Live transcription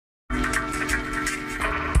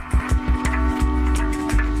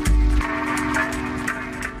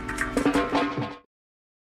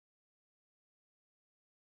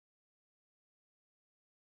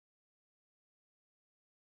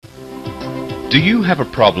Do you have a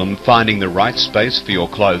problem finding the right space for your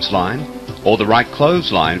clothesline or the right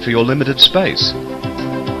clothesline for your limited space?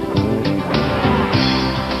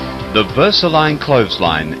 The Versaline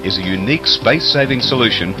Clothesline is a unique space-saving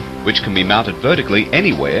solution which can be mounted vertically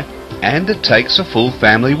anywhere, and it takes a full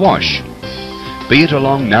family wash. Be it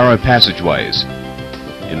along narrow passageways,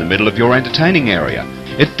 in the middle of your entertaining area,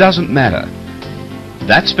 it doesn't matter.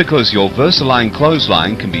 That's because your Versaline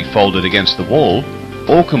Clothesline can be folded against the wall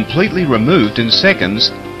or completely removed in seconds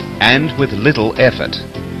and with little effort.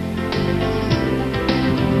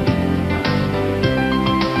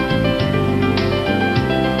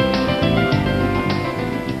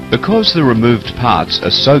 Because the removed parts are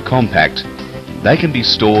so compact, they can be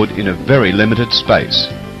stored in a very limited space.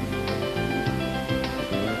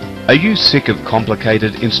 Are you sick of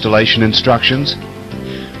complicated installation instructions?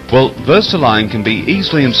 Well, Versaline can be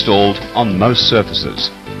easily installed on most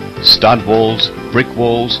surfaces: stud walls, brick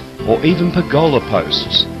walls, or even pergola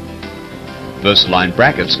posts. Versaline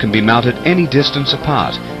brackets can be mounted any distance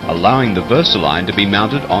apart, allowing the Versaline to be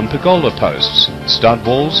mounted on pergola posts, stud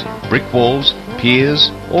walls, brick walls,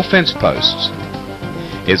 piers, or fence posts.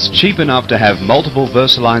 It's cheap enough to have multiple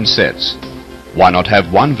Versaline sets. Why not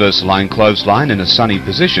have one Versaline clothesline in a sunny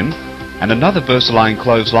position and another Versaline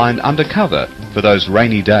clothesline under cover for those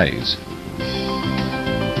rainy days?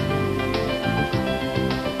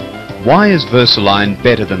 Why is Versaline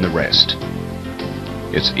better than the rest?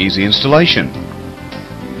 It's easy installation,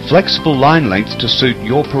 flexible line length to suit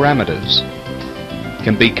your parameters,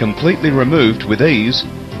 can be completely removed with ease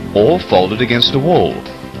or folded against a wall.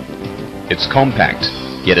 It's compact,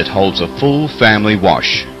 yet it holds a full family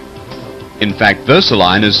wash. In fact,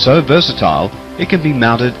 Versaline is so versatile it can be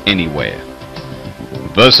mounted anywhere.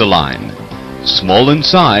 Versaline, small in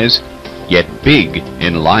size, yet big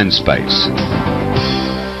in line space.